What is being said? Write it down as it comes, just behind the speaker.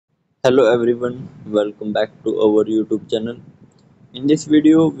Hello everyone, welcome back to our YouTube channel. In this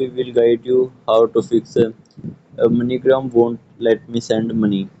video, we will guide you how to fix a Moneygram won't let me send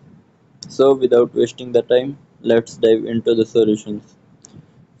money. So without wasting the time, let's dive into the solutions.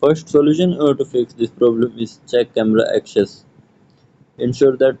 First solution to fix this problem is check camera access.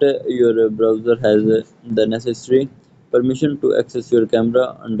 Ensure that your browser has the necessary permission to access your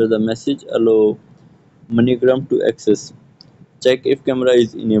camera under the message allow Moneygram to access. Check if camera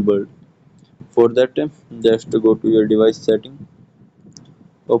is enabled. For that, just go to your device setting,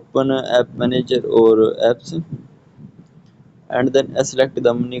 open app manager or apps, and then select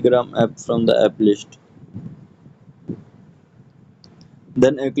the MoneyGram app from the app list.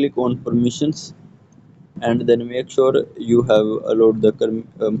 Then click on permissions and then make sure you have allowed the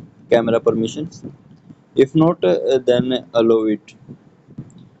camera permissions. If not, then allow it.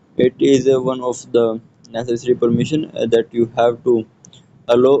 It is one of the necessary permission that you have to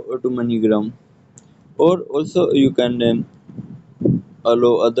allow to MoneyGram. Or also you can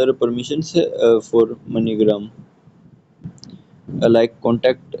allow other permissions for MoneyGram, like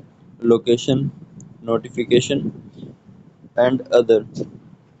contact, location, notification, and other.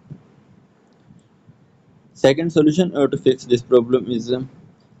 Second solution to fix this problem is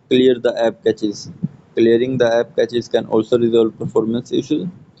clear the app caches. Clearing the app caches can also resolve performance issues.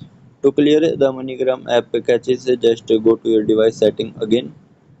 To clear the MoneyGram app caches, just go to your device setting again,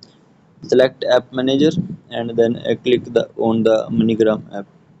 select App Manager, and then click on the MoneyGram app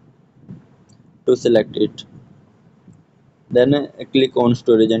to select it. Then click on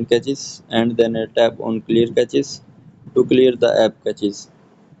Storage and Caches, and then tap on Clear Caches to clear the app caches.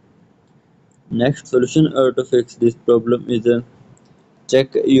 Next solution to fix this problem is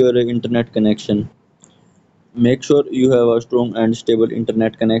check your internet connection. Make sure you have a strong and stable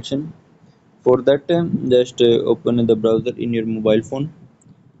internet connection. For that, just open the browser in your mobile phone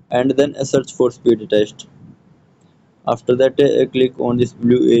and then search for speed test. After that, click on this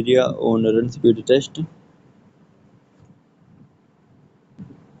blue area on run speed test,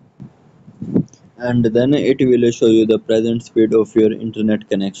 and then it will show you the present speed of your internet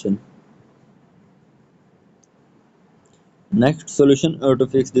connection. Next solution to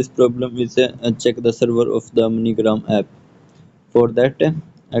fix this problem is check the server of the MoneyGram app. For that,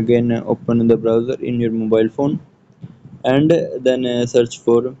 again open the browser in your mobile phone and then search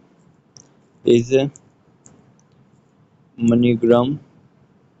for is MoneyGram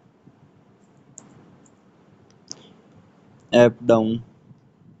app down.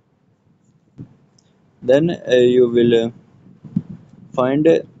 Then you will find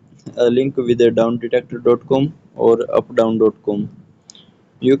a link with downdetector.com or updown.com.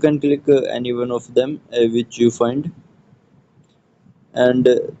 You can click any one of them which you find, and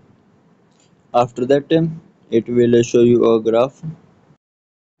after that it will show you a graph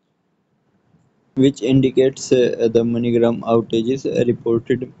which indicates the MoneyGram outages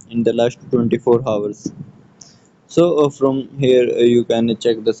reported in the last 24 hours. So from here you can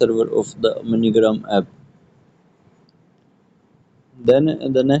check the server of the MoneyGram app. Then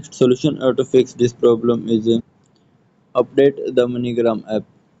the next solution to fix this problem is update the MoneyGram app.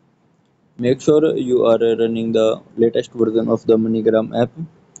 Make sure you are running the latest version of the MoneyGram app.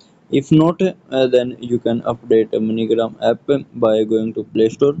 If not, then you can update the MoneyGram app by going to Play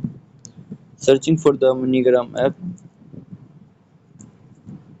Store, searching for the MoneyGram app.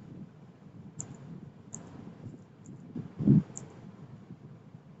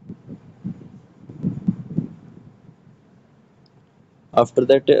 After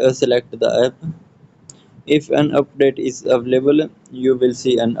that, select the app. If an update is available, you will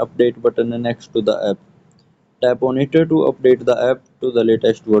see an update button next to the app. Tap on it to update the app to the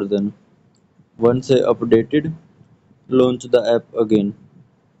latest version. Once updated, launch the app again.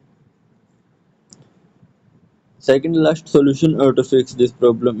 Second last solution to fix this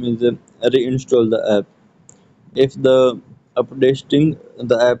problem is reinstall the app. If the updating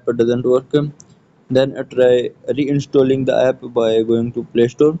the app doesn't work, then try reinstalling the app by going to Play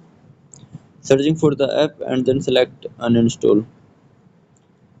Store, searching for the app, and then select uninstall.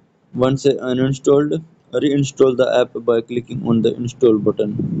 Once uninstalled, reinstall the app by clicking on the install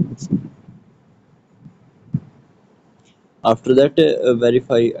button. After that,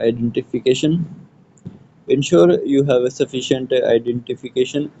 verify identification. Ensure you have a sufficient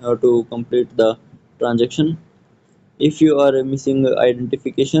identification to complete the transaction. If you are missing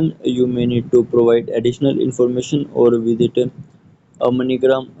identification, you may need to provide additional information or visit a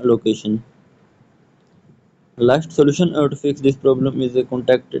MoneyGram location. Last solution to fix this problem is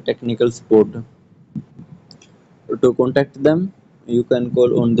contact technical support. To contact them, you can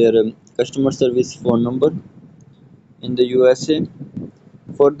call on their customer service phone number in the USA.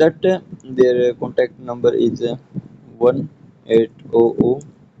 For that, their contact number is 1800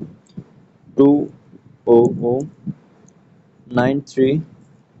 200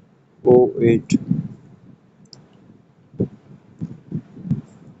 9308.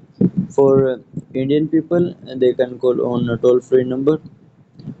 For Indian people, they can call on a toll free number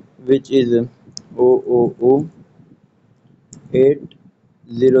which is 000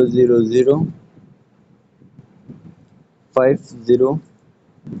 8000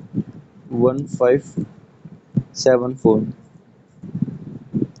 501574.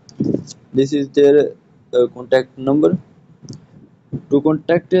 This is their contact number. To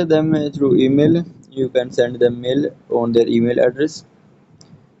contact them through email, you can send them mail on their email address.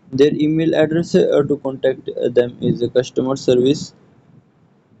 Their email address to contact them is customer service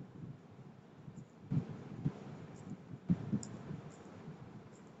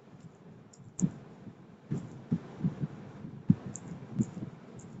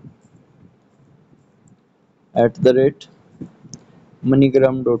 @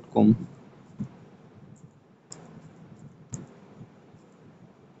 moneygram.com.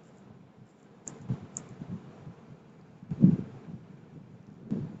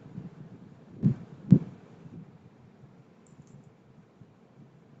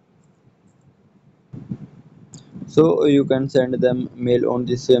 So you can send them mail on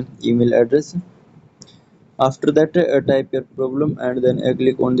this email address. After that, type your problem and then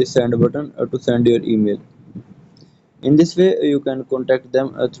click on the send button to send your email. In this way, you can contact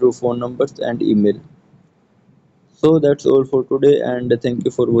them through phone numbers and email. So that's all for today, and thank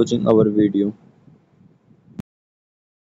you for watching our video.